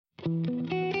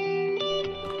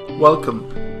Welcome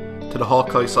to the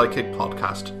Hawkeye Sidekick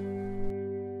podcast.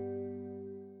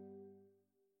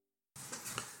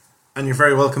 And you're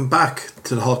very welcome back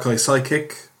to the Hawkeye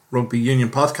Sidekick Rugby Union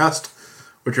podcast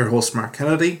with your host Mark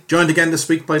Kennedy. Joined again this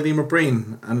week by Liam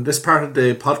O'Brien. And in this part of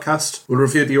the podcast, we'll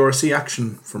review the URC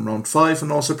action from round 5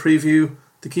 and also preview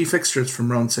the key fixtures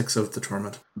from round 6 of the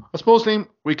tournament. I suppose, Liam,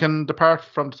 we can depart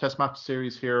from the Test match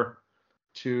series here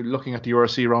to looking at the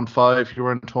URC round 5. You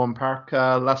were in Thome Park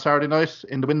last Saturday night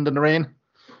in the wind and the rain.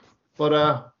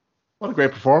 But what a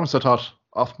great performance, I thought,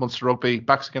 off Munster Rugby.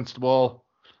 Backs against the wall.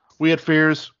 We had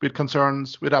fears, we had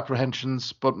concerns, we had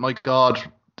apprehensions, but my God,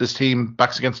 this team,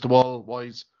 backs against the wall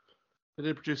wise, they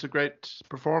did produce a great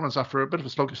performance after a bit of a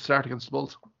sluggish start against the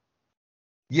Bulls.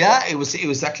 Yeah, it was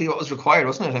exactly what was required,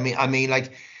 wasn't it? I mean,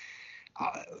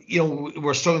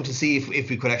 we're struggling to see if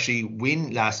we could actually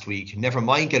win last week. Never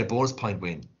mind get a bonus point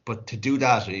win, but to do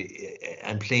that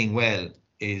and playing well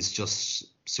is just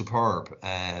superb.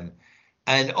 And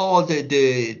all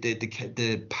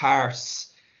the parts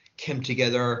came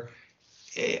together.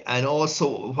 And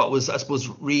also, what was, I suppose,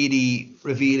 really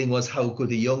revealing was how good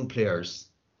the young players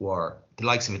were. The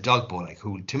likes of a Dogbo,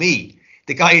 who, to me,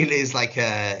 the guy is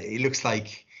he looks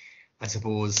like, I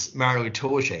suppose, Mario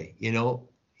Itoje,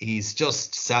 He's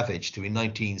just savage to be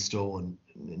 19 stone,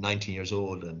 19 years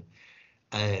old,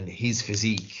 and his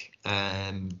physique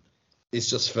is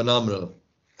just phenomenal.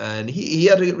 And he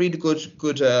had a really good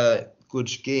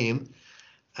game.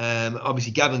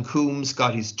 Obviously, Gavin Coombs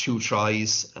got his 2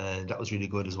 tries, and that was really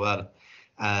good as well.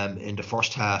 In the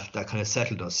first half, that kind of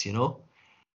settled us,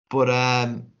 But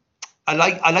I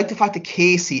like the fact that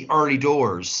Casey early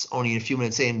doors, only a few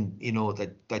minutes in,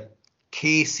 that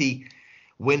Casey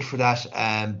went for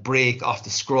that break off the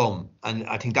scrum, and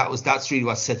I think that's really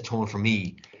what set the tone for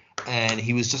me. And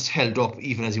he was just held up,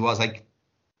 even as he was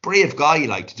brave guy,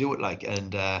 to do it,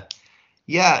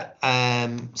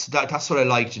 and so that's what I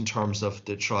liked in terms of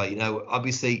the try. Now,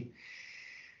 obviously,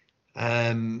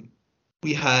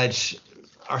 we had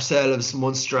ourselves,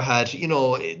 Munster had,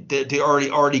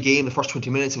 the early game, the first 20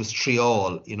 minutes, it was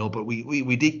 3-3, but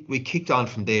we kicked on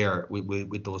from there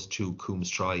with those 2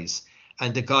 Coombs tries.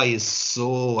 And the guy is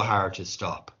so hard to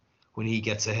stop when he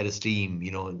gets ahead of steam,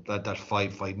 that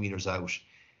 5 meters out.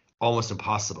 Almost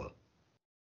impossible.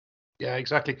 Yeah,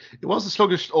 exactly. It was a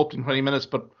sluggish opening 20 minutes,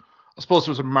 but I suppose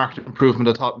there was a marked improvement,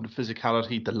 I thought, in the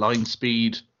physicality, the line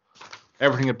speed,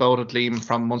 everything about it, Liam,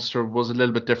 from Munster was a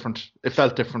little bit different. It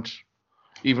felt different,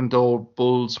 even though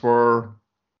Bulls were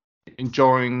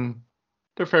enjoying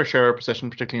their fair share of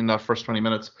possession, particularly in that first 20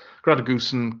 minutes. Greta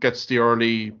Goosen gets the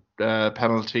early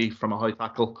penalty from a high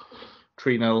tackle,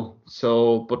 3-0.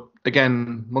 So, but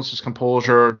again, Munster's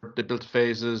composure, they built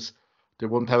phases, they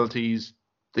won penalties,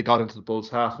 they got into the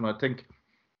Bulls' half, and I think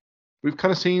we've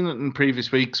kind of seen it in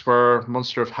previous weeks where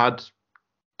Munster have had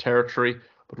territory,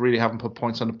 but really haven't put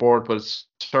points on the board. But it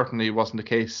certainly wasn't the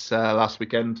case last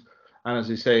weekend. And as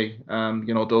you say,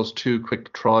 those 2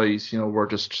 quick tries, were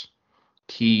just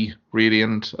key, really.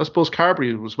 And I suppose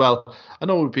Carberry as well. I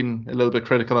know we've been a little bit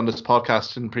critical on this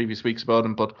podcast in previous weeks about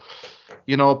him, but,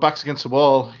 backs against the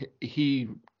wall, he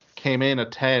came in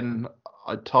at 10.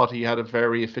 I thought he had a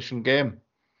very efficient game.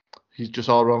 He's just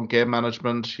all-round game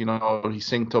management. He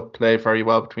synced up play very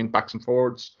well between backs and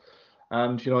forwards.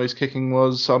 And, his kicking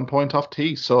was on point off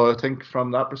tee. So I think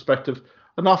from that perspective,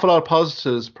 an awful lot of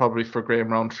positives probably for Graham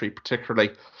Rowntree,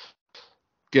 particularly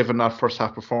given that first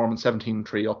half performance,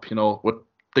 17-3 up, with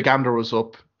the gander was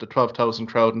up, the 12,000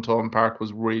 crowd in Thome Park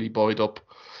was really buoyed up,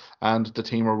 and the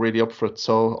team were really up for it.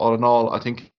 So all in all, I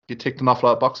think he ticked an awful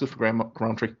lot of boxes for Graham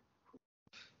Rowntree.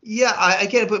 Yeah, I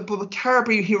get it, but with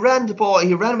Carberry, he ran the ball,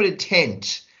 he ran with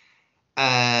intent,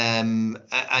 and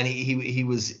he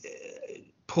was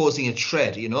posing a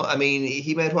threat, he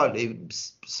made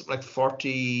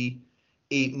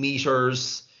 48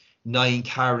 meters, 9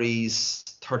 carries,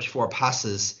 34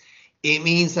 passes. It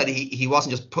means that he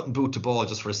wasn't just putting boot to ball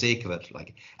just for the sake of it,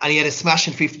 and he had a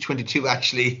smashing 50-22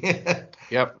 actually.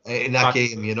 Yep. In that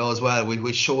game, as well,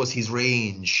 which shows his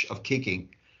range of kicking.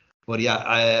 But yeah,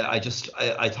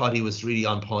 I thought he was really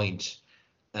on point.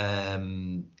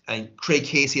 And Craig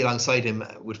Casey alongside him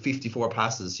with 54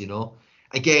 passes,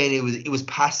 Again, it was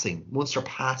passing. Munster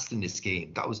passed in this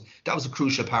game. That was a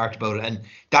crucial part about it, and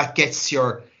that gets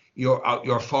your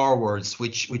forwards,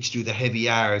 which do the heavy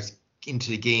yards,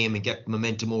 into the game and get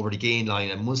momentum over the gain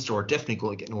line. And Munster are definitely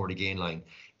going to get over the gain line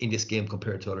in this game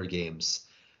compared to other games.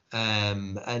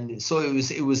 And so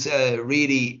it was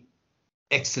really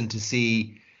excellent to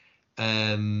see.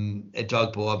 A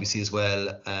Dogbo obviously as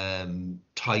well.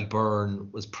 Ty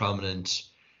Byrne was prominent.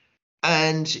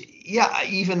 And yeah,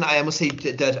 even I must say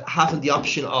that having the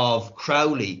option of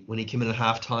Crowley when he came in at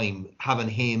half time, having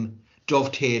him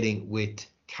dovetailing with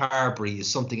Carberry is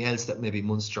something else that maybe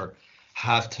Munster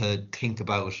have to think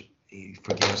about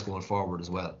for games going forward as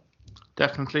well.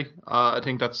 Definitely. I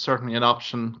think that's certainly an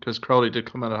option because Crowley did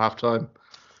come in at half time.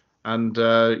 And,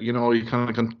 he kind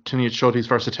of continued to show his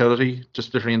versatility,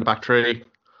 just literally in the back three.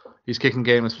 His kicking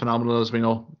game is phenomenal, as we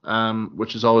know,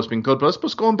 which has always been good. But I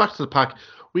suppose going back to the pack,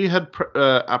 we had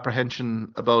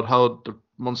apprehension about how the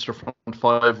Munster front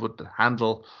five would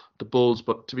handle the Bulls.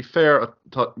 But to be fair,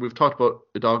 we've talked about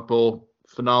Idogbo,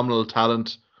 phenomenal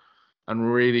talent,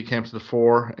 and really came to the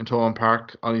fore in Towan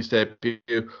Park on his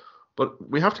debut. But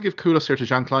we have to give kudos here to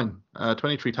Jean Klein.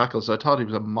 23 tackles. I thought he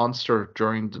was a monster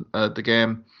during the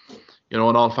game. In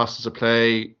all facets of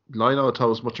play. Lino, I thought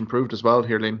was much improved as well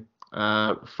here, Liam,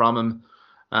 from him.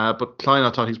 But Klein,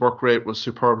 I thought his work rate was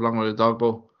superb along with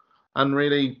Dogbo. And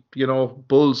really,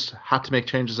 Bulls had to make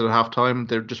changes at half time.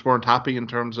 They just weren't happy in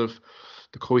terms of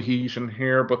the cohesion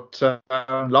here. But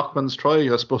Lockman's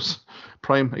try, I suppose,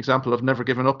 prime example of never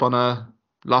giving up on a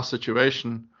lost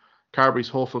situation. Carberry's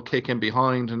hopeful kick in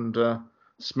behind and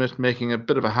Smith making a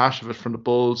bit of a hash of it from the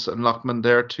Bulls and Lockman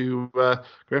there to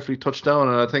gratefully touch down.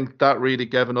 And I think that really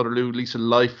gave another lease of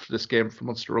life to this game for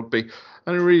Munster Rugby.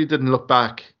 And it really didn't look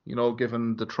back,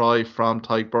 given the try from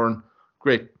Tyburn.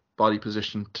 Great body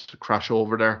position to crash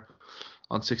over there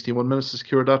on 61 minutes to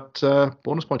secure that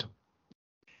bonus point.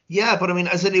 Yeah, but I mean,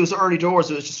 as in it was early doors,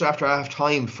 it was just after half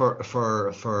time for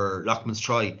Lockman's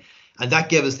try. And that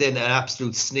gave us then an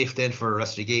absolute sniff then for the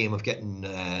rest of the game of getting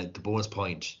the bonus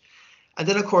point. And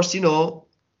then, of course, the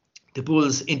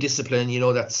Bulls in discipline,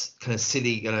 that's kind of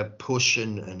silly, kind of push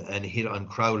and hit on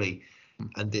Crowley.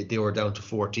 And they were down to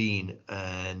 14.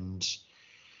 And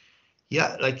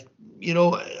yeah,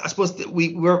 I suppose that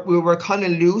we were kind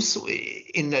of loose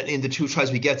in the two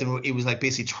tries we get. And it was like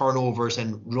basically turnovers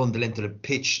and run the length of the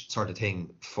pitch sort of thing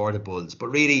for the Bulls. But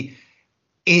really,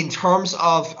 in terms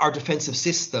of our defensive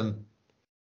system,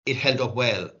 it held up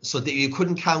well. So that you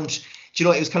couldn't count. It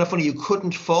was kind of funny. You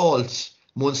couldn't fault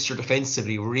Munster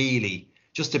defensively, really.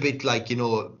 Just a bit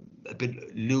a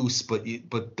bit loose, but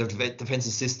the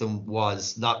defensive system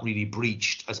was not really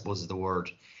breached, I suppose is the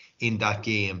word, in that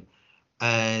game.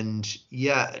 And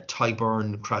yeah,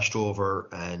 Tyburn crashed over,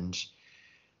 and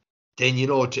then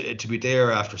to be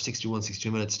there after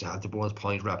 62 minutes to have the bonus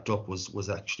point wrapped up was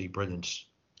actually brilliant.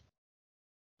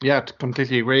 Yeah,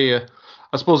 completely agree.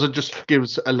 I suppose it just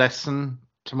gives a lesson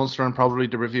to Munster and probably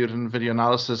to review it in video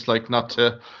analysis, not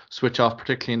to switch off,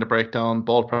 particularly in the breakdown,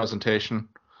 ball presentation.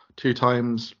 2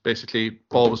 times, basically,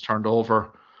 ball was turned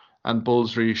over, and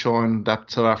Bulls really showing that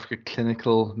South Africa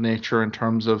clinical nature in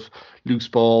terms of loose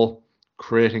ball,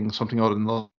 creating something out of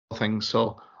nothing.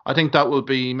 So I think that will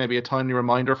be maybe a timely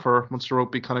reminder for Munster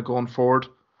Rugby kind of going forward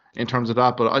in terms of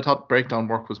that. But I thought breakdown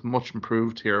work was much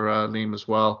improved here, Liam, as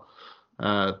well.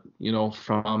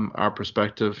 From our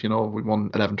perspective, we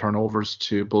won 11 turnovers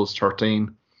to Bulls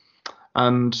 13.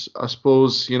 And I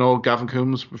suppose, Gavin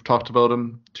Coombs, we've talked about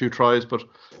him, 2 tries, but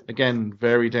again,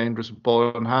 very dangerous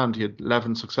ball in hand. He had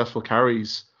 11 successful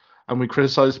carries. And we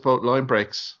criticised about line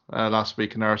breaks last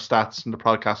week in our stats in the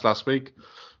podcast last week.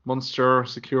 Munster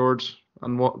secured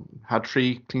and had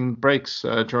 3 clean breaks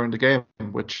during the game,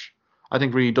 which I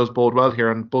think really does bode well here.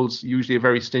 And Bulls usually a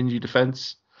very stingy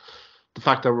defence. The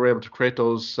fact that we're able to create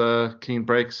those clean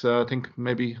breaks, I think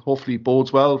maybe hopefully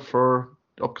bodes well for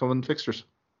upcoming fixtures.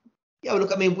 Yeah,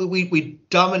 look, I mean, we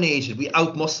dominated, we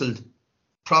outmuscled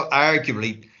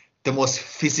arguably the most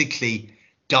physically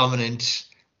dominant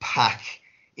pack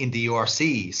in the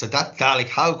URC. So that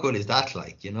how good is that?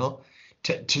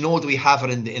 To know that we have it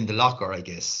in the locker, I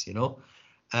guess.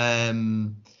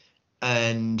 And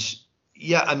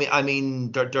yeah, I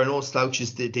mean, there are no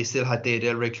slouches. They still had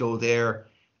Del Riclo there.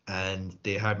 And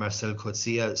they had Marcel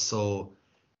Coetzee. So,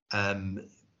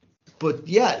 but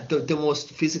yeah, the most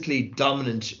physically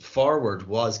dominant forward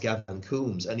was Gavin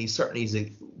Coombs, and he certainly is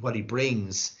what he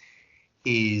brings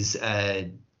is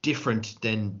different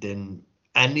than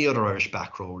any other Irish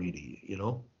back row, really.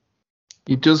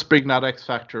 He does bring that X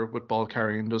factor with ball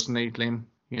carrying, doesn't he, Liam?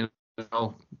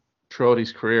 Throughout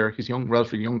his career, his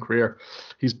relatively young career,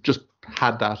 he's just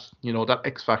had that, that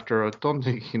X factor. I don't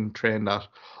think he can train that.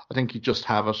 I think he just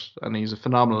have it, and he's a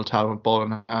phenomenal talent with ball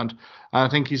in hand. And I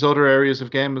think his other areas of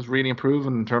game has really improved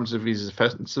in terms of his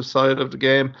offensive side of the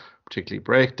game, particularly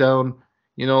breakdown.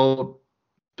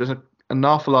 There's an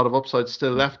awful lot of upside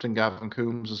still left in Gavin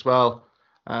Coombs as well,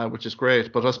 which is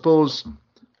great. But I suppose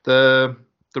the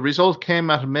result came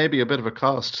at maybe a bit of a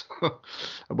cost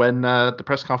when the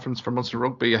press conference for Munster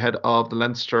Rugby ahead of the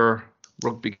Leinster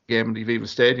rugby game in the Aviva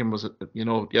Stadium was,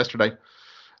 yesterday.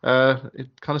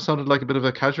 It kind of sounded like a bit of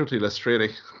a casualty list,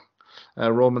 really.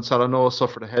 Roman Salanoa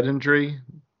suffered a head injury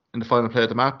in the final play of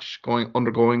the match,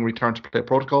 undergoing return to play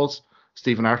protocols.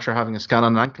 Stephen Archer having a scan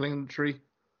on an ankle injury.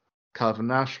 Calvin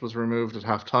Nash was removed at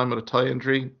half-time with a thigh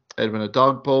injury. Edwin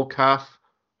Adogbo, calf.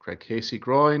 Craig Casey,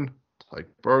 groin. Tyke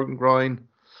Bergen, groin.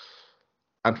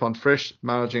 Antoine Frisch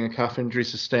managing a calf injury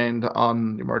sustained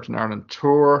on the Emerging Ireland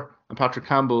Tour. And Patrick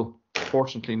Campbell,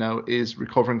 fortunately now, is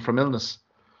recovering from illness.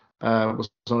 Was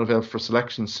unavailable for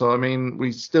selection. So, I mean,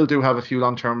 we still do have a few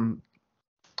long-term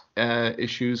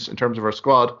issues in terms of our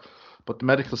squad, but the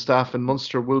medical staff in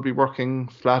Munster will be working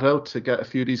flat out to get a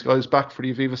few of these guys back for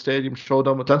the Aviva Stadium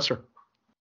showdown with Leinster.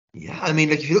 Yeah, I mean,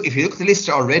 like if you look at the list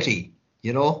already,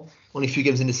 only a few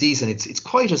games in the season, it's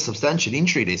quite a substantial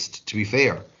injury list, to be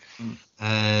fair.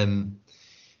 And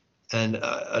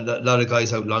a lot of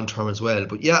guys out long term as well.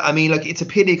 But yeah, I mean, like it's a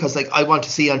pity because like I want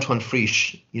to see Antoine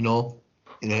Frisch, in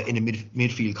a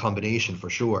midfield combination for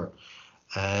sure.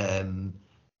 And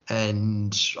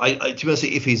I to be honest,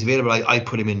 if he's available, I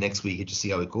put him in next week and just see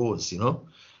how it goes,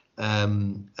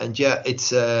 And yeah,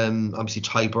 it's obviously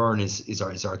Ty Byrne is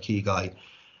our key guy.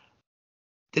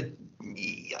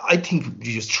 I think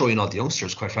you just throw in all the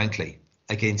youngsters, quite frankly,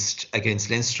 against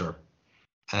Leinster,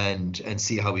 and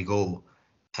see how we go.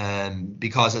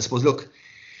 Because I suppose, look,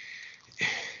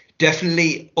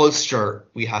 definitely Ulster,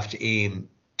 we have to aim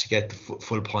to get the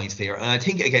full points there. And I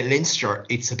think again, Leinster,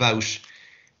 it's about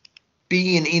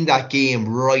being in that game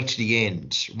right to the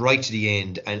end,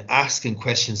 and asking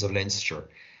questions of Leinster.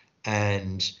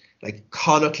 And like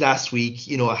Connacht last week,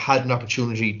 had an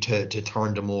opportunity to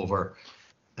turn them over,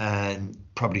 and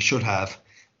probably should have.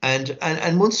 And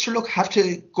Munster, look, have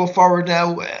to go forward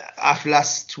now after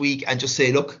last week and just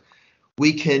say, look,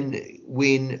 we can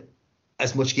win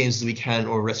as much games as we can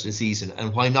over the rest of the season,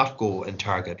 and why not go and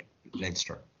target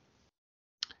Leinster?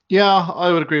 Yeah,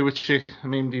 I would agree with you. I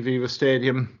mean, the Aviva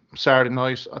Stadium, Saturday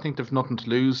night, I think they've nothing to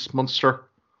lose. Munster,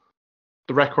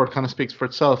 the record kind of speaks for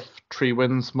itself. 3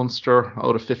 wins, Munster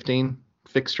out of 15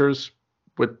 fixtures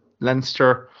with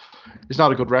Leinster. It's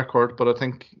not a good record, but I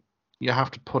think you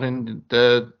have to put in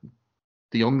the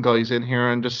young guys in here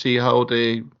and just see how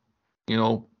they,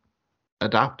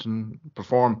 adapt and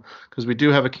perform. Because we do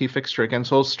have a key fixture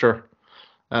against Ulster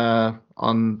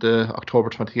on the October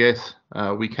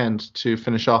 28th weekend to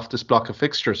finish off this block of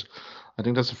fixtures. I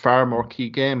think that's a far more key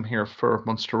game here for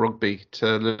Munster Rugby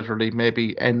to literally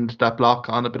maybe end that block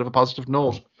on a bit of a positive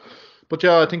note. But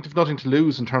yeah, I think they've nothing to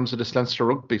lose in terms of this Leinster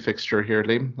Rugby fixture here,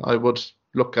 Liam. I would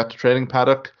look at the training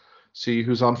paddock, see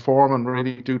who's on form, and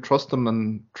really do trust them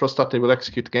and trust that they will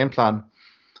execute the game plan.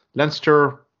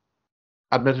 Leinster,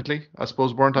 admittedly, I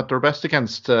suppose, weren't at their best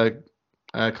against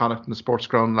Connacht in the sports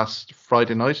ground last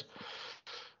Friday night.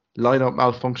 Line-up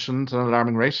malfunctioned at an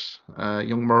alarming rate.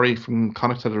 Young Murray from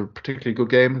Connacht had a particularly good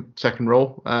game, second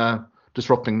row,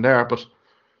 disrupting there. But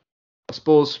I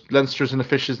suppose Leinster's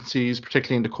inefficiencies,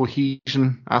 particularly in the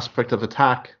cohesion aspect of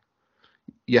attack,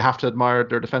 you have to admire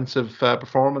their defensive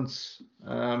performance.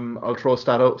 I'll throw a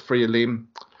stat out for you, Liam.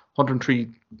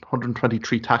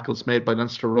 123 tackles made by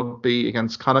Leinster Rugby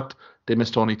against Connacht. They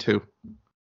missed only 2.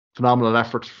 Phenomenal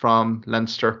effort from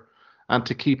Leinster. And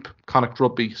to keep Connacht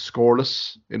Rugby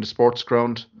scoreless in the sports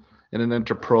ground in an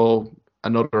inter-pro,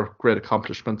 another great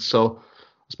accomplishment. So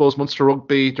I suppose Munster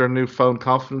Rugby, their newfound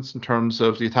confidence in terms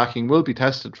of the attacking will be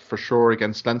tested for sure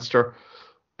against Leinster.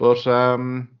 But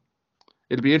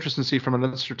it'll be interesting to see from a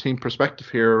Leinster team perspective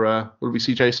here. Will we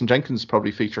see Jason Jenkins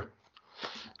probably feature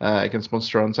against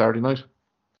Munster on Saturday night?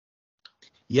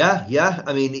 Yeah.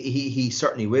 I mean, he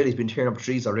certainly will. He's been tearing up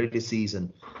trees already this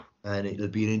season. And it'll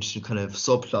be an interesting kind of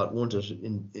subplot, won't it,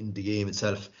 in the game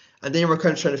itself. And then we're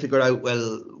kind of trying to figure out,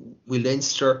 well, will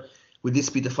this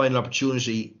be the final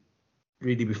opportunity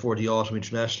really before the autumn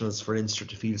internationals for Leinster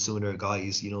to field some of their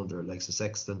guys, their likes of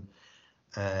Sexton,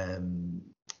 and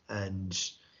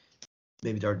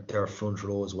maybe their front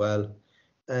row as well.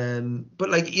 But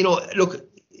look,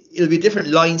 it'll be a different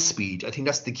line speed. I think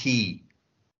that's the key.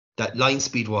 That line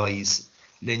speed wise,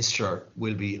 Leinster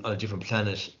will be on a different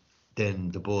planet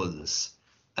than the Bulls,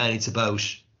 and it's about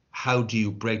how do you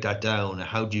break that down and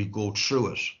how do you go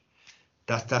through it.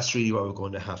 That's really what we're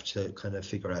going to have to kind of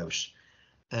figure out,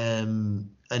 and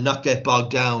not get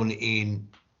bogged down in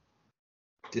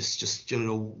this just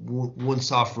one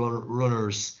soft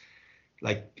runners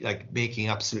like making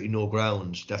absolutely no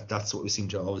ground. That's what we seem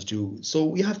to always do. So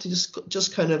we have to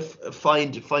just kind of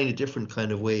find a different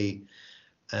kind of way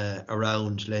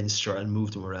around Leinster and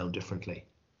move them around differently.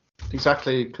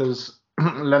 Exactly, because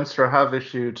Leinster have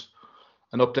issued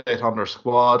an update on their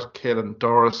squad. Caelan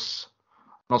Doris,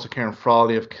 also Kieran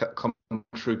Frawley have come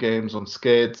through games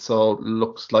unscathed, so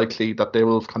looks likely that they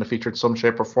will kind of feature in some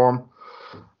shape or form.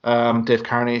 Dave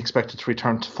Carney expected to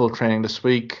return to full training this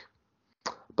week.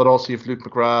 But also you've Luke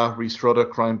McGrath, Rhys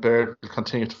Ruddock, Ryan Baird will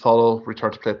continue to follow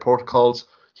return to play protocols.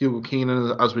 Hugo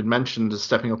Keenan, as we'd mentioned, is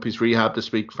stepping up his rehab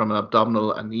this week from an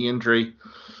abdominal and knee injury.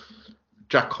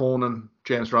 Jack Conan,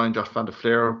 James Ryan, Josh van der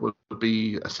Fleer will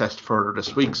be assessed further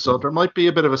this week. So there might be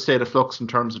a bit of a state of flux in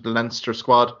terms of the Leinster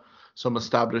squad. Some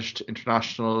established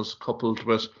internationals coupled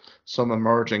with some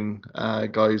emerging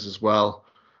guys as well.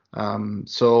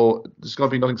 So there's going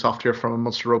to be nothing soft here from a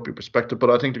Munster Rugby perspective, but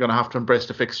I think they're going to have to embrace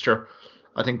the fixture.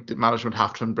 I think the management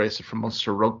have to embrace it from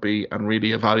Munster Rugby and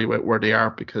really evaluate where they are,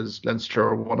 because Leinster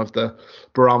are one of the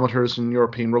barometers in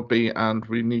European rugby, and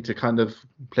we need to kind of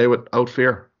play without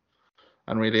fear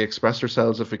and really express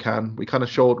ourselves if we can. We kind of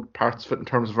showed parts of it in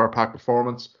terms of our pack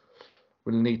performance.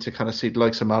 We'll need to kind of see the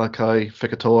likes of Malachi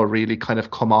Fekitoa really kind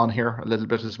of come on here a little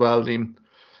bit as well, Liam.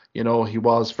 You know, he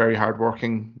was very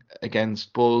hardworking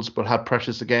against Bulls, but had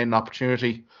precious again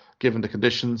opportunity given the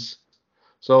conditions.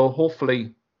 So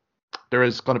hopefully there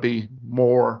is going to be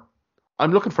more.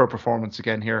 I'm looking for a performance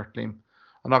again here, Liam.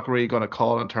 I'm not really going to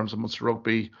call in terms of Munster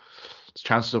Rugby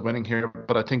chances of winning here,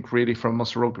 but I think really from a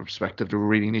Munster Rugby perspective, we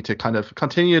really need to kind of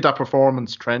continue that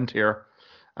performance trend here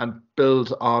and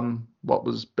build on what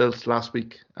was built last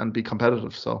week and be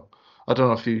competitive. So I don't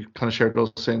know if you kind of share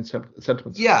those same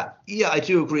sentiments. Yeah, I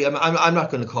do agree. I'm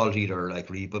not going to call it either, like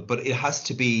Reed, but it has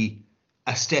to be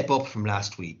a step up from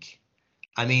last week.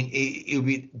 I mean, it would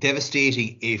be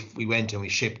devastating if we went and we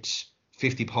shipped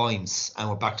 50 points and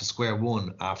we're back to square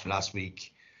one after last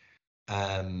week.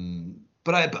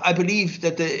 But I believe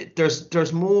that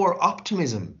there's more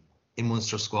optimism in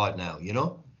Munster squad now. You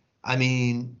know, I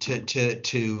mean,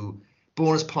 to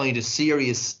bonus point a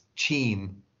serious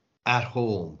team at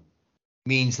home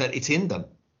means that it's in them.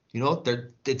 You know,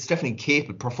 it's definitely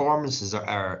capable. Performances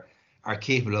are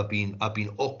capable of being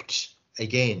upped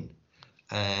again.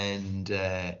 And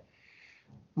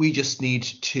we just need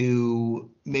to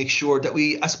make sure that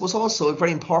I suppose also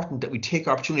very important that we take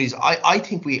opportunities. I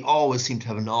think we always seem to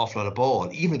have an awful lot of ball,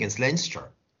 even against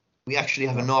Leinster. We actually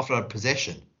have an awful lot of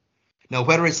possession. Now,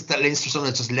 whether it's that Leinster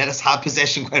sometimes just let us have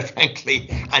possession, quite frankly,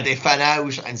 and they fan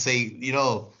out and say, you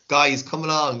know, guys, come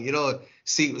along, you know,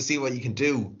 see what you can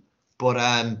do. But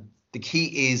the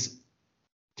key is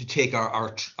to take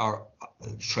our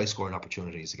try scoring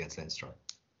opportunities against Leinster.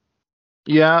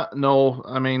 Yeah, no,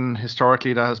 I mean,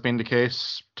 historically that has been the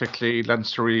case, particularly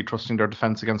Leinster really trusting their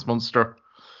defence against Munster,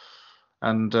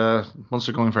 and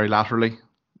Munster going very laterally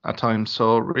at times.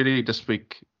 So really this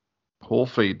week,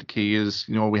 hopefully the key is,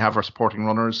 you know, we have our supporting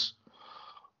runners.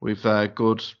 We've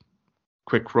good,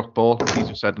 quick ruck ball,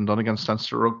 easier said than done against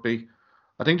Leinster Rugby.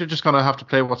 I think they're just going to have to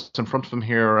play what's in front of them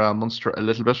here, Munster, a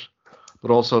little bit, but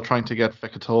also trying to get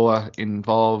Fekitoa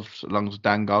involved along with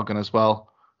Dan Goggin as well.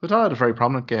 But I had a very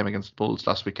prominent game against Bulls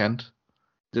last weekend.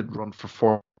 Did run for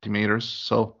 40 metres.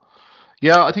 So,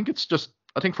 yeah, I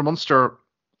think for Munster,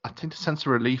 I think the sense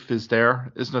of relief is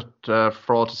there, isn't it,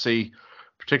 for all to see,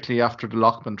 particularly after the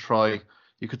Lockman try.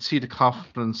 You could see the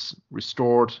confidence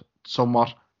restored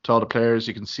somewhat to all the players.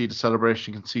 You can see the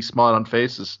celebration. You can see smile on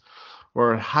faces,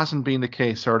 where it hasn't been the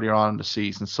case earlier on in the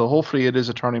season. So hopefully it is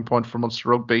a turning point for Munster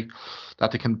Rugby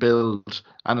that they can build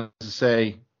and, as I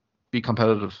say, be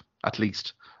competitive at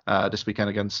least this weekend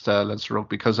against Leinster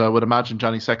Rugby, because I would imagine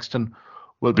Johnny Sexton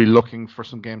will be looking for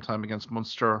some game time against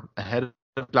Munster ahead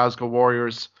of Glasgow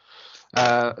Warriors.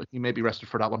 He may be rested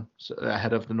for that one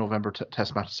ahead of the November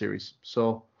Test match series.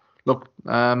 So, look,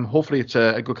 hopefully it's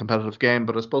a good competitive game.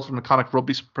 But I suppose from a Connacht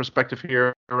Rugby's perspective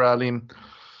here, Liam,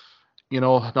 you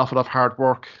know, an awful lot of hard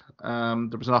work.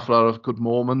 There was an awful lot of good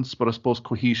moments, but I suppose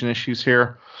cohesion issues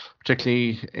here,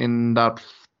 particularly in that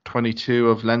 22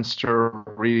 of Leinster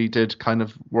really did kind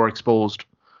of were exposed.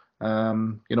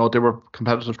 You know, they were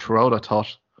competitive throughout, I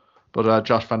thought. But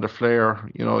Josh van der Fleer,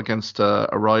 you know, against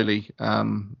O'Reilly,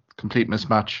 complete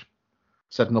mismatch,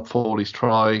 setting up Foley's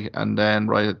try, and then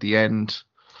right at the end,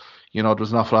 you know, there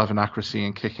was an awful lot of inaccuracy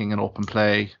in kicking and open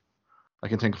play. I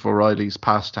can think of O'Reilly's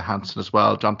pass to Hansen as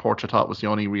well. John Porter thought was the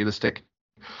only realistic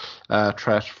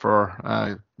threat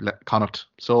for Connacht.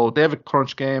 So they have a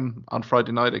crunch game on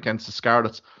Friday night against the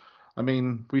Scarlets. I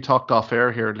mean, we talked off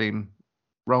air here, Liam.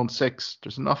 Round 6,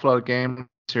 there's an awful lot of games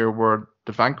here where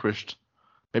the vanquished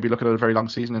maybe looking at a very long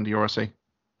season in the URC.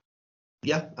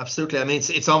 Yeah, absolutely. I mean,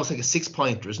 it's almost like a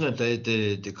 6-pointer, isn't it?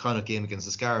 The Connacht game against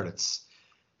the Scarlets.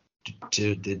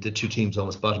 The two teams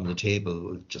almost bottom of the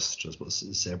table, just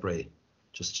separate,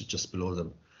 just below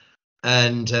them.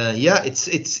 And yeah,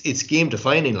 it's game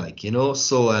defining, like, you know.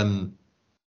 So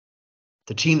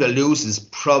the team that loses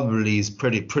probably is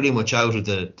pretty much out of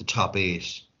the top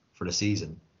 8 for the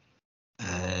season.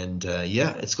 And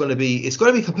it's going to be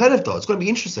competitive though. It's going to be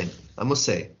interesting, I must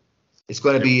say. It's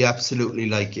going to be absolutely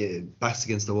like backs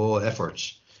against the wall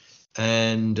effort.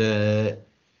 And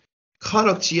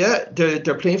Connacht,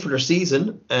 they're playing for their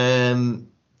season.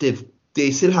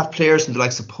 They still have players in the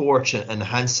likes of Porch and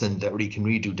Hansen that really can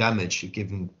do damage,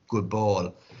 giving good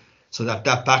ball. So that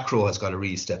back row has got to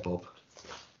really step up.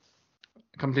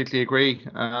 Completely agree.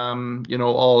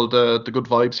 All the good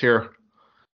vibes here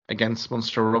against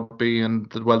Munster Rugby and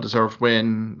the well-deserved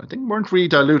win, I think weren't really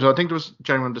diluted. I think there was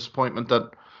genuine disappointment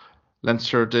that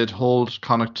Leinster did hold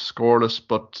Connacht scoreless,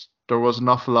 but there was an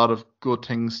awful lot of good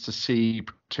things to see,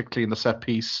 particularly in the set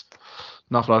piece.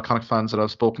 An awful lot of Connacht fans that I've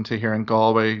spoken to here in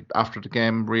Galway after the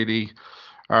game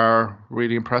are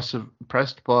really impressed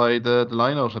by the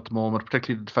line-out at the moment,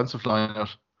 particularly the defensive line-out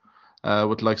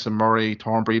with the likes of Murray,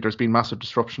 Thornbury. There's been massive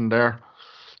disruption there.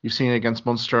 You've seen it against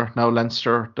Munster. Now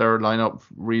Leinster, their lineup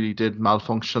really did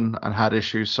malfunction and had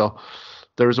issues. So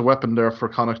there is a weapon there for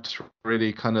Connacht to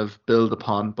really kind of build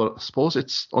upon. But I suppose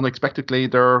it's unexpectedly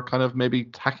their kind of maybe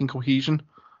attacking cohesion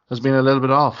has been a little bit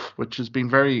off, which has been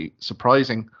very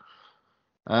surprising.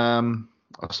 I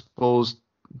suppose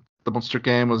the Munster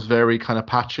game was very kind of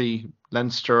patchy.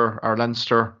 Leinster,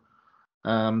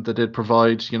 they did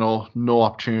provide, no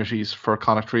opportunities for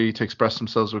Connacht really to express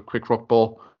themselves with quick ruck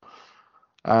ball.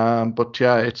 But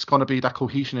yeah, it's going to be that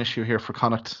cohesion issue here for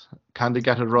Connacht. Can they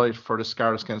get it right for the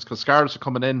Scarlets games? Because Scarlets are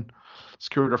coming in,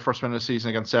 secured their first win of the season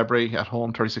against Ebury at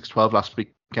home, 36-12 last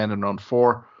weekend in round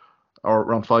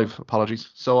 5, apologies.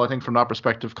 So I think from that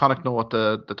perspective, Connacht know what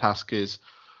the task is.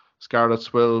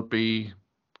 Scarlets will be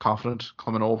confident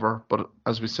coming over. But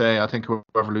as we say, I think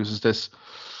whoever loses this,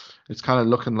 it's kind of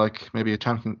looking like maybe a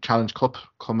Challenge Cup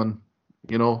coming,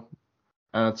 and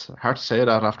it's hard to say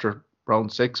that after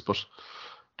round 6, but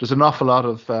there's an awful lot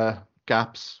of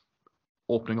gaps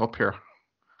opening up here,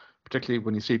 particularly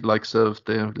when you see the likes of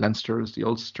the Leinsters, the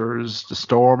Ulsters, the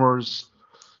Stormers.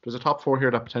 There's a top 4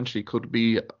 here that potentially could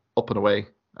be up and away,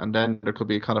 and then there could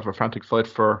be kind of a frantic fight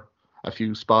for a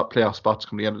few playoff spots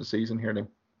come the end of the season here, Liam.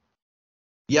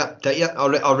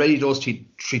 Already those three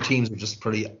teams are just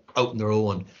pretty out on their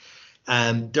own.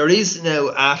 There is now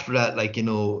after that,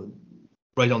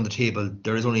 right on the table,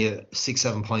 there is only a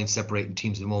 6-7 points separating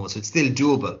teams at the moment, so it's still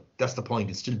doable. That's the point.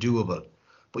 It's still doable,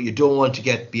 but you don't want to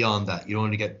get beyond that. You don't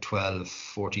want to get 12,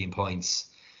 14 points.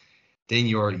 Then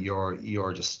you're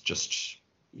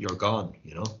gone.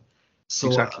 So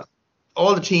exactly.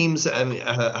 All the teams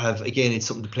have again, it's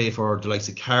something to play for. The likes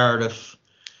of Cardiff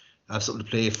have something to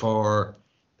play for.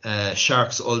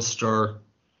 Sharks, Ulster,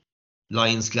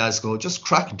 Lions, Glasgow, just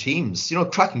cracking teams.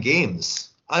 Cracking games.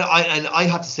 I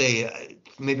have to say,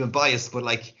 maybe I'm biased, but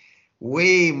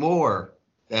way more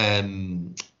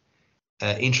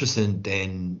interesting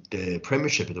than the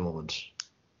Premiership at the moment.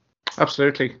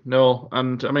 Absolutely. No.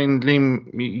 And I mean,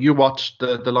 Liam, you watched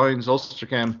the Lions Ulster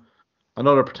game,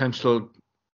 another potential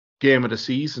game of the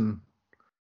season,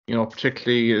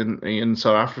 particularly in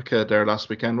South Africa there last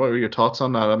weekend. What were your thoughts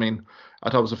on that? I mean, I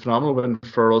thought it was a phenomenal win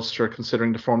for Ulster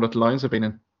considering the form that the Lions have been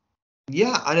in.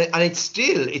 Yeah, and it's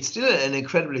still an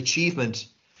incredible achievement,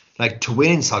 to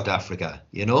win in South Africa,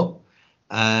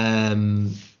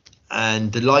 and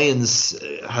the Lions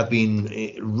have been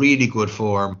in really good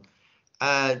form. We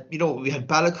had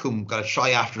Balakoum got a try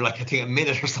after I think a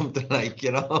minute or something,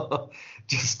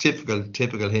 just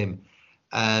typical him.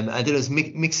 And then it was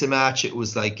mix and match. It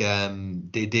was they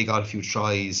got a few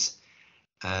tries.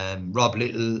 Rob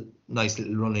Little, nice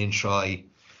little run-in try.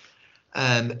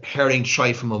 Herring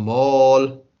try from a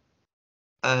maul.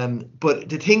 But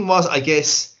the thing was, I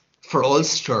guess, for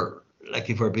Ulster,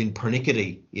 if we're being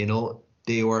pernickety,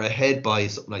 they were ahead by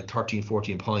something like 13,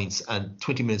 14 points and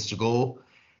 20 minutes to go.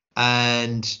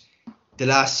 And the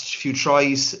last few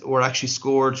tries were actually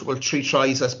scored. Well, 3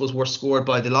 tries, I suppose, were scored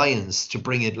by the Lions to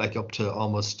bring it up to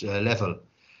almost level.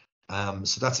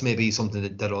 So that's maybe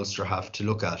something that Ulster have to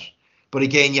look at. But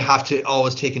again, you have to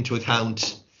always take into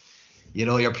account,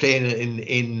 you're playing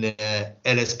in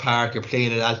Ellis Park, you're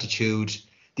playing at altitude.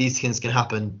 These things can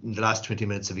happen in the last 20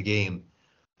 minutes of a game.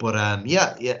 But an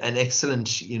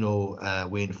excellent,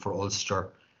 win for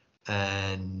Ulster.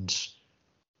 And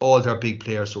all their big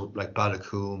players, like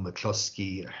Balakoum,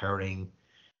 McCluskey, Herring,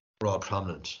 were all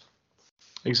prominent.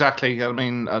 Exactly. I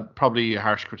mean, probably a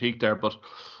harsh critique there, but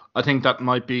I think that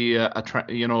might be a trend.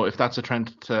 If that's a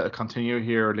trend to continue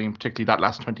here, Liam, particularly that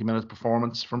last 20 minutes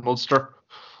performance from Ulster.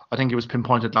 I think it was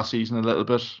pinpointed last season a little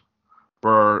bit,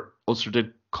 where Ulster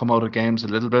did come out of games a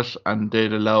little bit and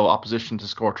did allow opposition to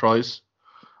score tries.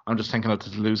 I'm just thinking of the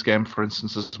Toulouse game, for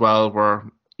instance, as well, where,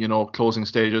 closing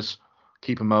stages,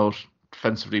 keep them out,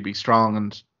 defensively be strong,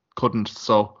 and couldn't.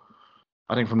 So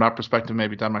I think from that perspective,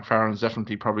 maybe Dan McFarlane is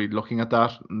definitely probably looking at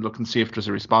that and looking to see if there's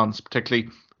a response, particularly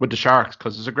with the Sharks,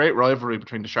 because there's a great rivalry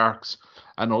between the Sharks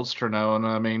and Ulster now. And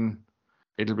I mean,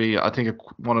 it'll be, I think,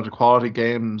 one of the quality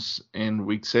games in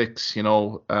week 6,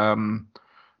 and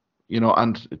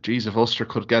geez, if Ulster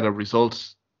could get a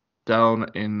result down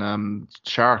in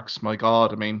Sharks, my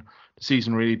God, I mean, the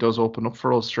season really does open up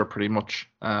for Ulster pretty much.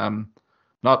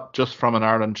 Not just from an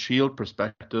Ireland Shield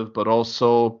perspective, but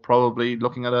also probably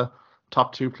looking at a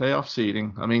top 2 playoff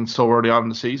seeding. I mean, so early on in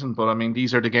the season, but I mean,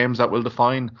 these are the games that will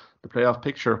define the playoff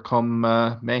picture come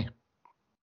May.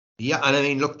 Yeah, and I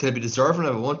mean, look, they'll be deserving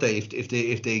of it, won't they? If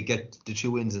they get the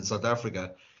 2 wins in South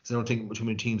Africa, because I don't think too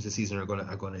many teams this season are going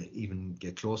to even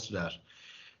get close to that.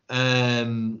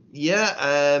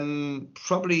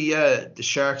 Probably the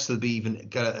Sharks will be even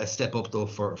got a step up though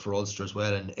for Ulster as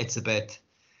well, and it's a bet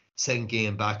second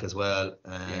game back as well,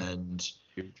 and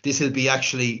this will be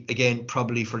actually again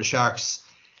probably for the Sharks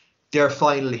their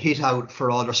final hit out for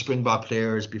all their Springbok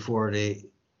players before they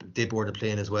board the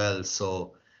plane as well.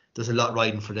 So there's a lot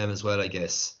riding for them as well, I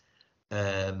guess.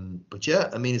 But yeah,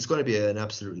 I mean, it's going to be an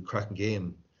absolutely cracking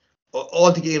game.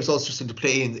 All the games Ulster seem to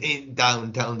play in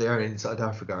down there in South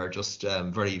Africa are just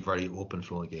very, very open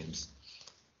flowing games.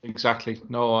 Exactly.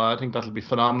 No, I think that'll be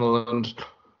phenomenal. And,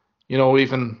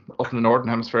 even up in the Northern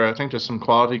Hemisphere, I think there's some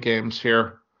quality games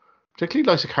here, particularly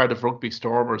like the Cardiff Rugby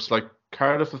Stormers. Like,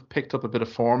 Cardiff have picked up a bit of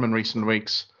form in recent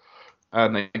weeks.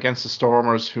 And against the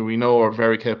Stormers, who we know are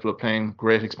very capable of playing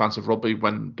great expansive rugby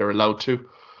when they're allowed to,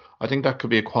 I think that could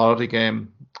be a quality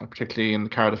game, particularly in the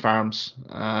Cardiff Arms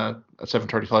at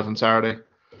 7:35 on Saturday.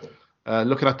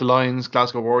 Looking at the Lions,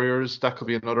 Glasgow Warriors, that could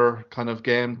be another kind of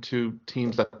game. 2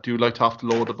 teams that do like to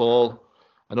offload the ball.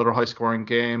 Another high-scoring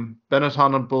game.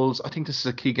 Benetton and Bulls, I think this is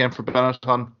a key game for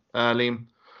Benetton, Liam.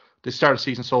 They started the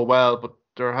season so well, but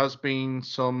there has been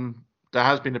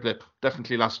a blip.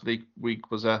 Definitely last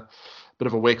week was a bit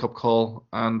of a wake-up call.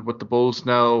 And with the Bulls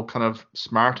now kind of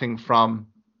smarting from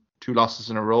 2 losses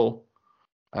in a row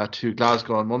to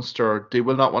Glasgow and Munster, they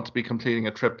will not want to be completing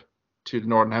a trip to the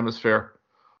Northern Hemisphere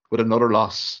with another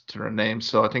loss to their name.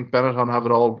 So I think Benetton have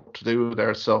it all to do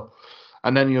there. So,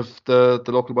 and then you have the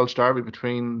local Welsh derby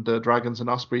between the Dragons and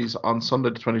Ospreys on Sunday,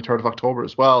 the 23rd of October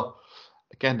as well.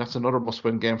 Again, that's another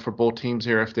must-win game for both teams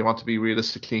here if they want to be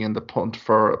realistically in the punt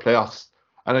for a playoffs.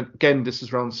 And again, this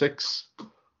is round 6.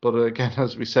 But again,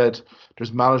 as we said,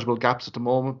 there's manageable gaps at the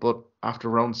moment. But after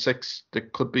round 6, they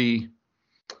could be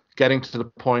getting to the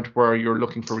point where you're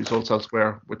looking for results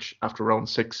elsewhere, which after round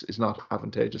 6 is not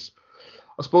advantageous.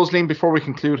 I suppose, Liam, before we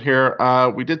conclude here,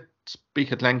 we did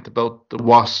speak at length about the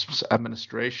Wasps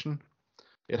administration.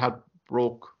 It had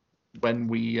broke when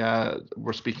we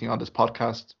were speaking on this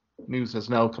podcast. News has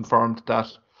now confirmed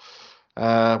that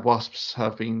Wasps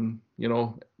have been,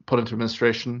 put into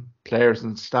administration. Players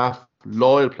and staff,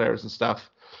 loyal players and staff,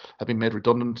 have been made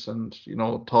redundant. And,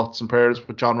 thoughts and prayers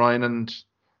with John Ryan and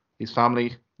his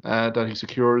family that he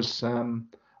secures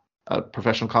a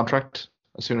professional contract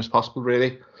as soon as possible,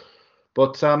 really.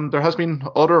 But there has been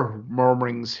other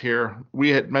murmurings here. We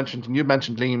had mentioned, and you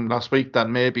mentioned, Liam, last week, that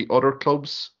maybe other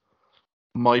clubs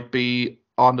might be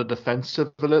on the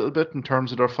defensive a little bit in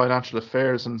terms of their financial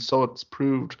affairs. And so it's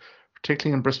proved,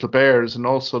 particularly in Bristol Bears and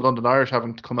also London Irish,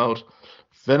 having to come out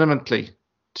vehemently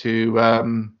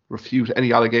to refute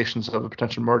any allegations of a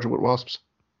potential merger with Wasps.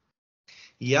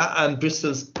 Yeah, and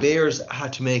Bristol's Bears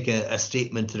had to make a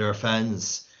statement to their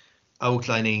fans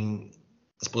outlining,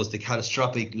 I suppose, the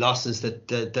catastrophic losses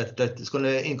that is going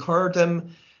to incur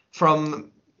them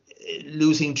from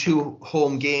losing 2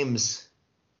 home games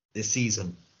this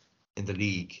season in the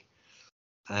league.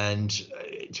 And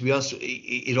to be honest,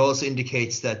 it also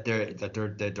indicates that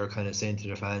they're kind of saying to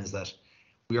their fans that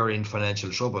we are in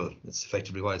financial trouble. That's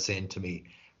effectively what it's saying to me.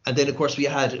 And then, of course, we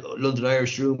had London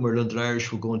Irish rumour London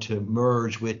Irish were going to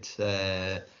merge with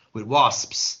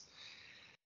Wasps.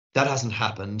 That hasn't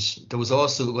happened. There was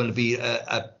also going to be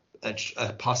a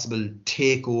possible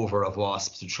takeover of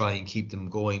Wasps to try and keep them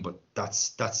going, but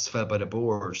that's fell by the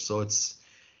board. So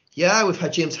we've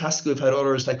had James Haskell, we've had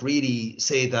others like really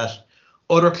say that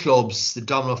other clubs, the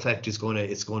domino effect is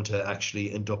going to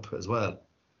actually end up as well.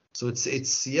 So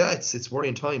it's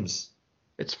worrying times.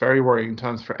 It's very worrying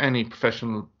times for any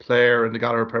professional player in the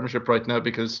Gallagher Premiership right now,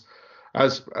 because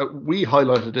as we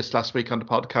highlighted this last week on the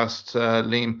podcast,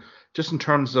 Liam, just in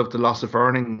terms of the loss of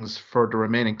earnings for the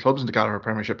remaining clubs in the Gallagher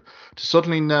Premiership, to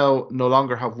suddenly now no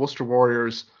longer have Worcester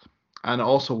Warriors and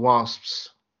also Wasps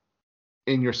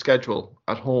in your schedule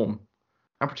at home,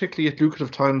 and particularly at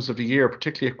lucrative times of the year,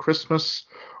 particularly at Christmas,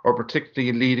 or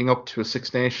particularly leading up to a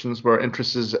Six Nations where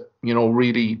interest is,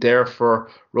 really there for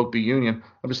rugby union.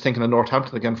 I'm just thinking of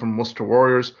Northampton again from Munster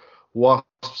Warriors.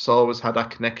 Wasps always had that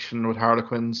connection with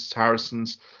Harlequins,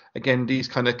 Harrisons. Again, these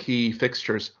kind of key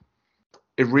fixtures.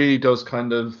 It really does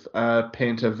kind of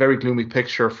paint a very gloomy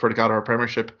picture for the Gallagher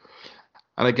Premiership.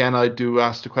 And again, I do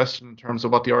ask the question in terms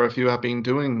of what the RFU have been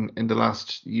doing in the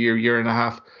last year and a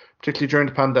half, particularly during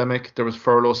the pandemic. There was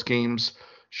furlough schemes.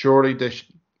 Surely the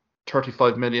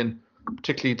 35 million,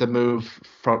 particularly the move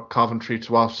from Coventry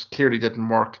to Wasps, clearly didn't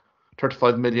work.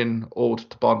 35 million owed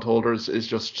to bondholders is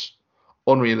just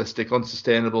unrealistic,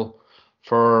 unsustainable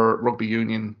for rugby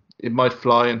union. It might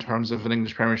fly in terms of an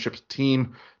English Premiership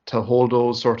team to hold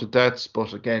those sort of debts,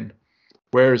 but again,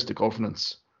 where is the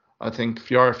governance? I think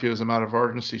the RFU, as a matter of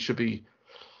urgency, should be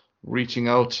reaching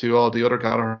out to all the other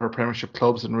Gallagher Premiership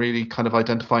clubs and really kind of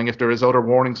identifying if there is other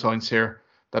warning signs here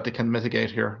that they can mitigate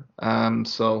here.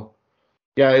 So,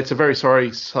 yeah, it's a very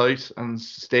sorry sight and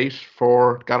state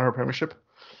for Gallagher Premiership,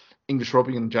 English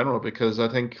rugby in general, because I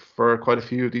think for quite a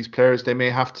few of these players, they may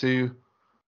have to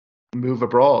move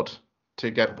abroad to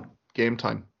get game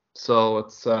time. So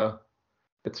it's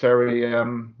very,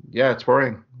 it's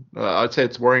worrying. I'd say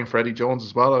it's worrying for Eddie Jones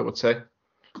as well, I would say,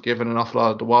 given an awful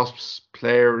lot of the Wasps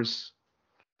players,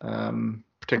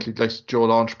 particularly like Joe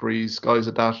Launchbury's, guys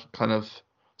at that kind of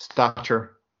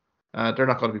stature, they're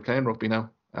not going to be playing rugby now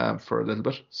for a little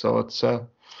bit. So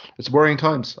it's worrying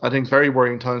times. I think very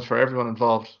worrying times for everyone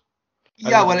involved.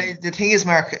 Yeah, well, the thing is,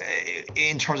 Mark,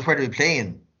 in terms of where they'll be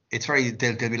playing, it's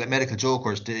they'll be like medical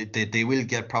jokers. They will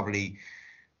get probably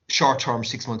short-term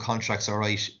 6-month contracts, all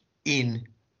right, in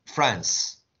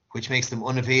France, which makes them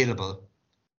unavailable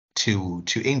to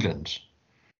England.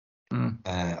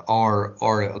 Or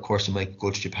of course they might go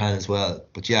to Japan as well.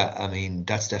 But yeah, I mean,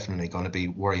 that's definitely going to be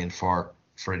worrying for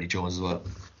Eddie Jones as well.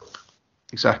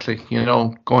 Exactly.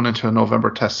 Going into a November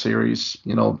test series,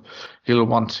 he'll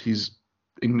want his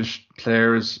English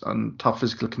players on top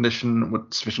physical condition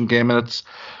with sufficient game minutes.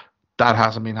 That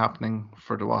hasn't been happening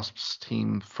for the Wasps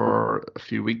team for a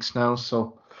few weeks now.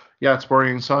 So, yeah, it's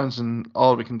worrying signs, and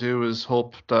all we can do is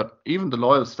hope that even the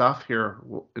loyal staff here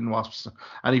in Wasps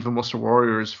and even Munster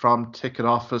Warriors, from ticket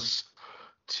office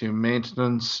to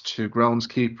maintenance to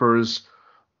groundskeepers,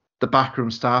 the backroom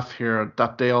staff here,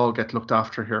 that they all get looked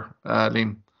after here,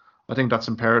 Liam. I think that's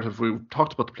imperative. We've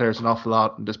talked about the players an awful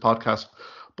lot in this podcast,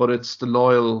 but it's the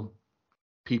loyal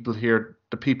people here,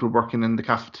 the people working in the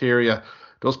cafeteria,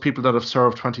 those people that have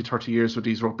served 20, 30 years with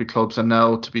these rugby clubs, and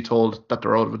now to be told that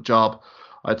they're out of a job.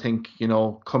 I think,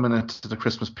 coming into the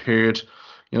Christmas period,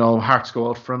 hearts go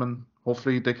out for them, and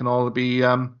hopefully they can all be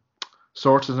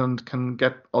sorted and can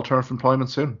get alternative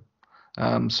employment soon.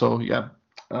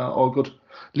 All good.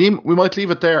 Liam, we might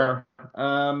leave it there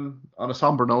on a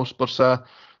somber note, but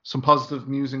some positive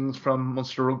musings from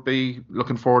Munster Rugby.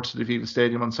 Looking forward to the Aviva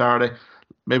Stadium on Saturday.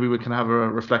 Maybe we can have a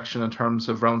reflection in terms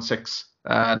of round 6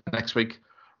 next week.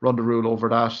 Run the rule over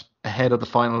that ahead of the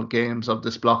final games of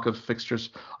this block of fixtures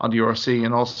on the URC,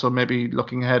 and also maybe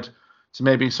looking ahead to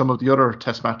maybe some of the other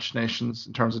test match nations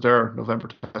in terms of their November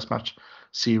test match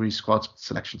series squad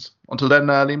selections. Until then,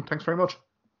 Liam, thanks very much.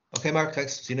 Okay, Mark,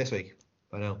 thanks. See you next week.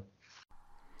 Bye now.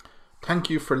 Thank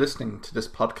you for listening to this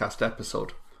podcast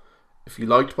episode. If you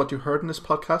liked what you heard in this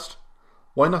podcast,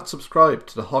 why not subscribe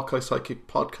to the Hawkeye Sidekick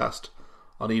podcast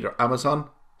on either Amazon,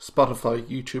 Spotify,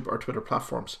 YouTube or Twitter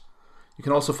platforms. You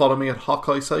can also follow me at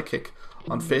Hawkeye Sidekick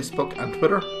on Facebook and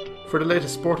Twitter for the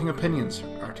latest sporting opinions,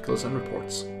 articles and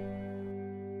reports.